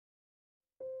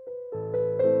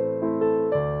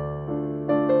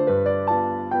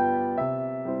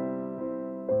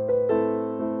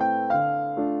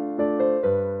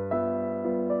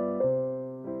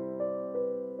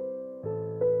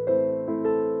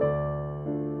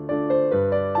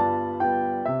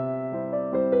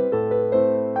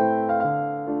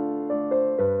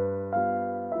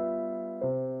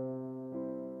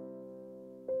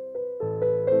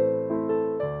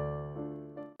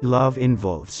Love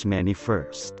involves many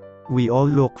firsts. We all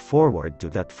look forward to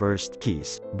that first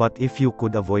kiss, but if you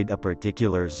could avoid a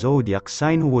particular zodiac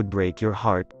sign who would break your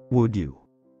heart, would you?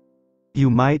 You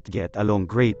might get along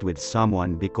great with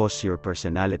someone because your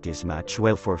personalities match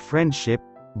well for friendship,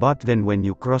 but then when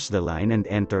you cross the line and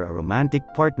enter a romantic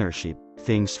partnership,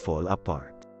 things fall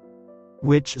apart.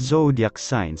 Which zodiac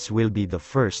signs will be the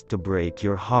first to break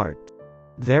your heart?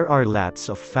 There are lots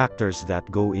of factors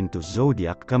that go into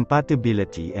zodiac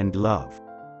compatibility and love.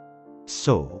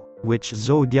 So, which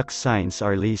zodiac signs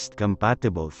are least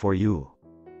compatible for you?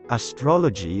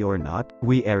 Astrology or not,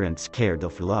 we aren't scared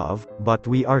of love, but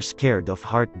we are scared of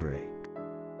heartbreak.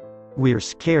 We're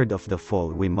scared of the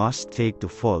fall we must take to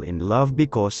fall in love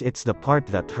because it's the part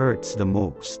that hurts the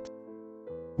most.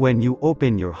 When you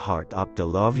open your heart up to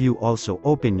love, you also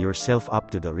open yourself up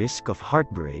to the risk of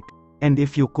heartbreak, and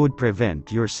if you could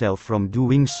prevent yourself from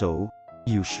doing so,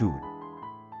 you should.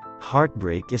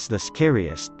 Heartbreak is the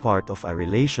scariest part of a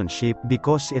relationship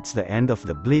because it's the end of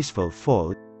the blissful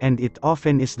fall, and it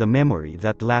often is the memory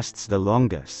that lasts the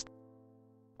longest.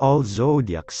 All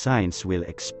zodiac signs will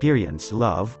experience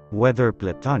love, whether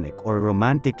platonic or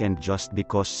romantic, and just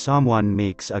because someone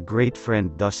makes a great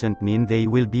friend doesn't mean they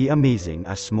will be amazing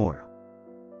as more.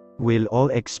 We'll all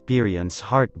experience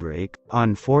heartbreak,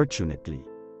 unfortunately.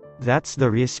 That's the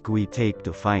risk we take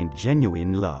to find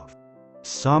genuine love.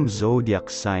 Some zodiac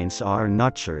signs are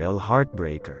natural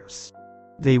heartbreakers.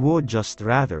 They would just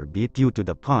rather beat you to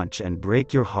the punch and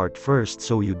break your heart first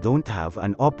so you don't have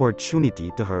an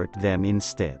opportunity to hurt them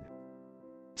instead.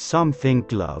 Some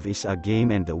think love is a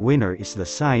game and the winner is the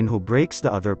sign who breaks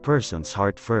the other person's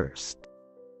heart first.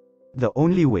 The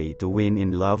only way to win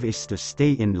in love is to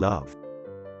stay in love.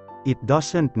 It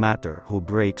doesn't matter who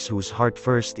breaks whose heart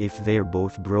first if they're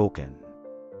both broken.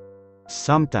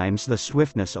 Sometimes the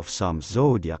swiftness of some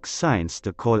zodiac signs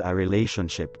to call a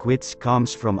relationship quits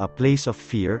comes from a place of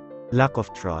fear, lack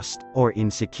of trust, or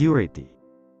insecurity.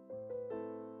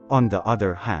 On the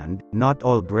other hand, not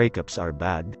all breakups are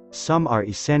bad, some are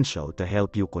essential to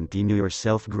help you continue your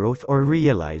self-growth or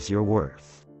realize your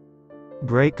worth.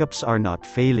 Breakups are not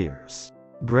failures.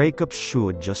 Breakups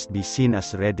should just be seen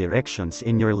as redirections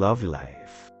in your love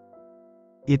life.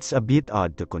 It's a bit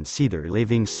odd to consider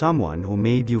leaving someone who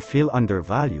made you feel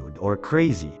undervalued or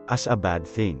crazy as a bad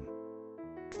thing.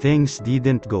 Things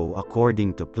didn't go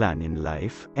according to plan in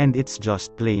life, and it's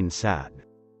just plain sad.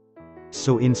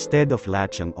 So instead of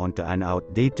latching onto an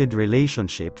outdated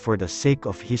relationship for the sake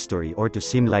of history or to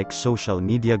seem like social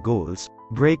media goals,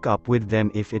 break up with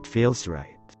them if it feels right.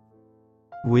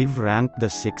 We've ranked the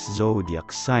 6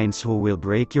 zodiac signs who will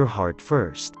break your heart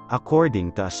first,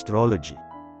 according to astrology.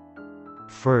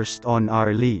 First on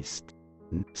our list,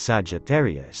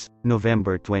 Sagittarius,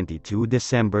 November 22 –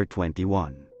 December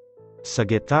 21.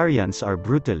 Sagittarians are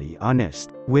brutally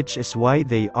honest, which is why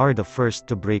they are the first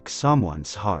to break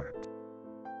someone's heart.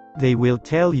 They will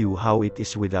tell you how it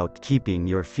is without keeping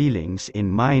your feelings in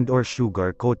mind or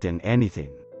sugarcoating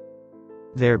anything.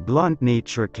 Their blunt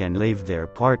nature can leave their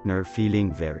partner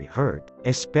feeling very hurt,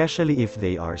 especially if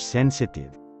they are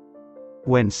sensitive.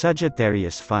 When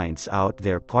Sagittarius finds out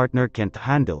their partner can't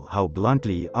handle how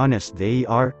bluntly honest they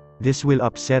are, this will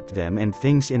upset them and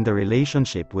things in the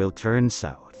relationship will turn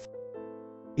south.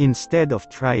 Instead of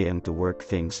trying to work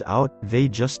things out, they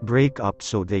just break up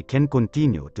so they can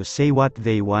continue to say what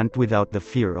they want without the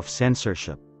fear of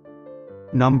censorship.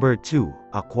 Number 2,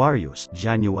 Aquarius,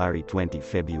 January 20 –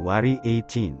 February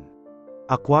 18.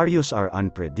 Aquarius are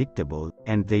unpredictable,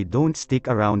 and they don't stick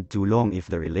around too long if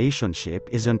the relationship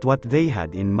isn't what they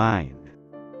had in mind.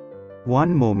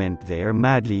 One moment they're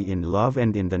madly in love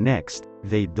and in the next,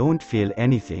 they don't feel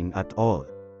anything at all.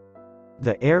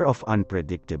 The air of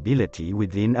unpredictability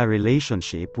within a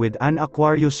relationship with an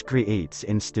Aquarius creates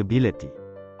instability.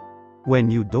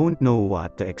 When you don't know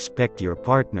what to expect your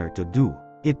partner to do,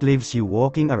 it leaves you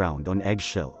walking around on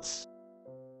eggshells.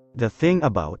 The thing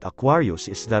about Aquarius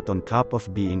is that on top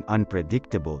of being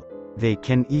unpredictable, they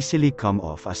can easily come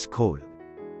off as cold.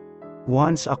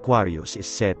 Once Aquarius is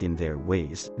set in their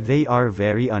ways, they are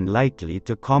very unlikely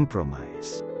to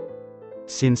compromise.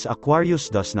 Since Aquarius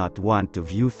does not want to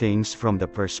view things from the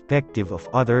perspective of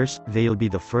others, they'll be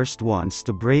the first ones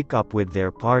to break up with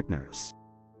their partners.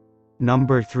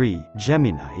 Number 3,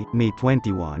 Gemini, May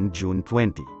 21 – June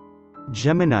 20.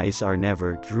 Geminis are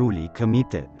never truly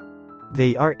committed.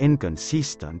 They are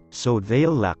inconsistent, so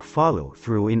they'll lack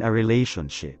follow-through in a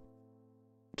relationship.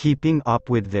 Keeping up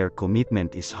with their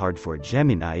commitment is hard for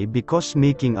Gemini because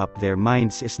making up their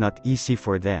minds is not easy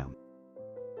for them.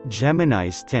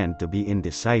 Geminis tend to be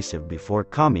indecisive before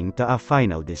coming to a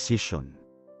final decision.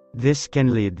 This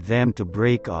can lead them to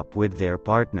break up with their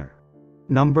partner.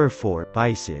 Number 4,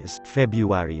 Pisces,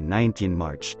 February 19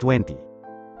 March 20.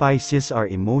 Pisces are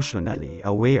emotionally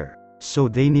aware, so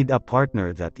they need a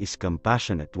partner that is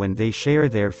compassionate when they share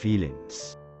their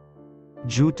feelings.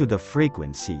 Due to the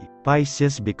frequency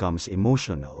Pisces becomes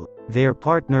emotional, their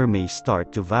partner may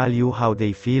start to value how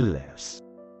they feel less.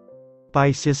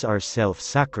 Pisces are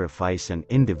self-sacrificing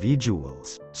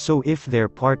individuals, so if their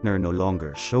partner no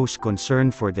longer shows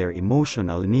concern for their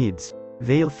emotional needs,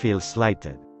 they'll feel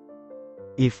slighted.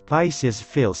 If Pisces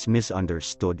feels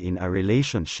misunderstood in a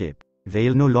relationship,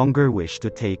 they'll no longer wish to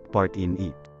take part in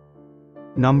it.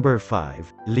 Number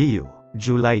 5, Leo,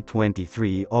 July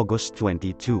 23 August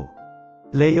 22.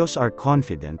 Leos are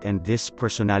confident, and this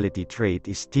personality trait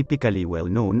is typically well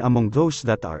known among those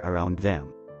that are around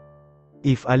them.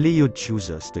 If a Leo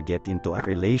chooses to get into a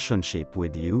relationship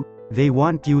with you, they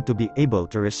want you to be able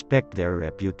to respect their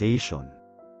reputation.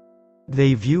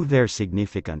 They view their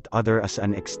significant other as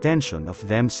an extension of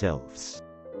themselves.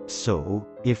 So,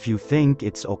 if you think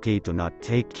it's okay to not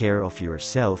take care of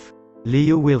yourself,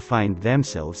 Leo will find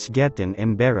themselves getting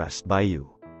embarrassed by you.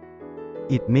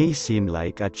 It may seem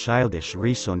like a childish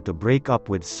reason to break up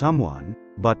with someone,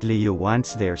 but Leo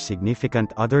wants their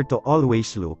significant other to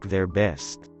always look their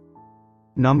best.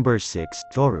 Number 6,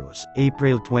 Taurus,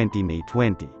 April 20 May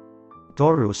 20.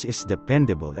 Taurus is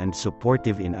dependable and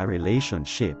supportive in a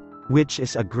relationship, which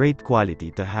is a great quality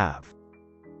to have.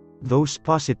 Those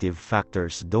positive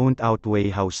factors don't outweigh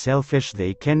how selfish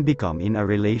they can become in a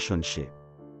relationship.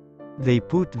 They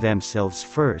put themselves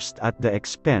first at the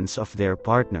expense of their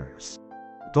partners.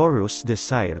 Taurus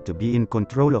desire to be in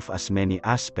control of as many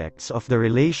aspects of the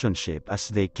relationship as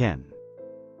they can.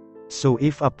 So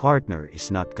if a partner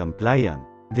is not compliant,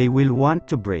 they will want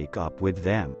to break up with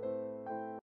them.